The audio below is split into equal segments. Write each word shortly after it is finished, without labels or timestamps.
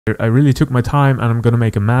I really took my time and I'm gonna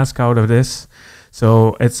make a mask out of this.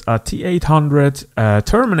 So it's a T800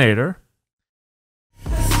 Terminator.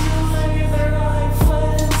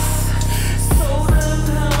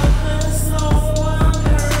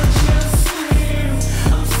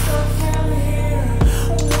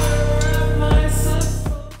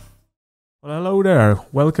 Well, hello there,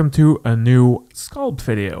 welcome to a new sculpt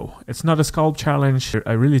video. It's not a sculpt challenge.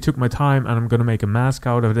 I really took my time and I'm gonna make a mask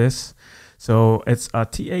out of this. So it's a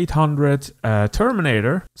T800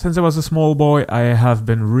 Terminator. Since I was a small boy, I have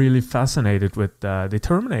been really fascinated with the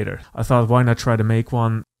Terminator. I thought, why not try to make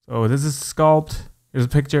one? So this is sculpt. Here's a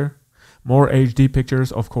picture. More HD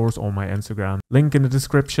pictures, of course, on my Instagram. Link in the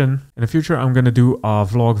description. In the future, I'm gonna do a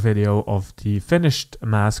vlog video of the finished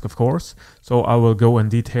mask, of course. So I will go in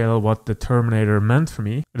detail what the Terminator meant for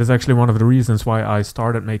me. It is actually one of the reasons why I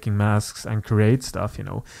started making masks and create stuff, you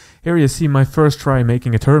know. Here you see my first try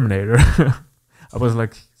making a Terminator. I was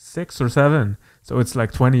like 6 or 7, so it's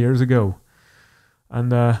like 20 years ago.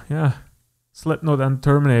 And yeah. Slipknot and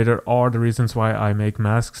Terminator are the reasons why I make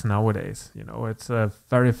masks nowadays. You know, it's a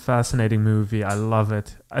very fascinating movie. I love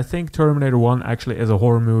it. I think Terminator 1 actually is a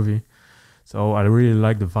horror movie. So I really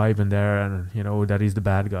like the vibe in there and, you know, that he's the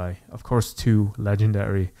bad guy. Of course, 2,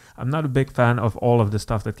 legendary. I'm not a big fan of all of the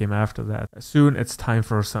stuff that came after that. Soon it's time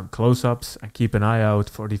for some close-ups and keep an eye out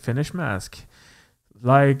for the finished mask.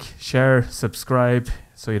 Like, share, subscribe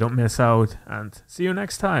so you don't miss out and see you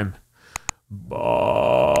next time.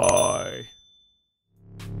 Bye.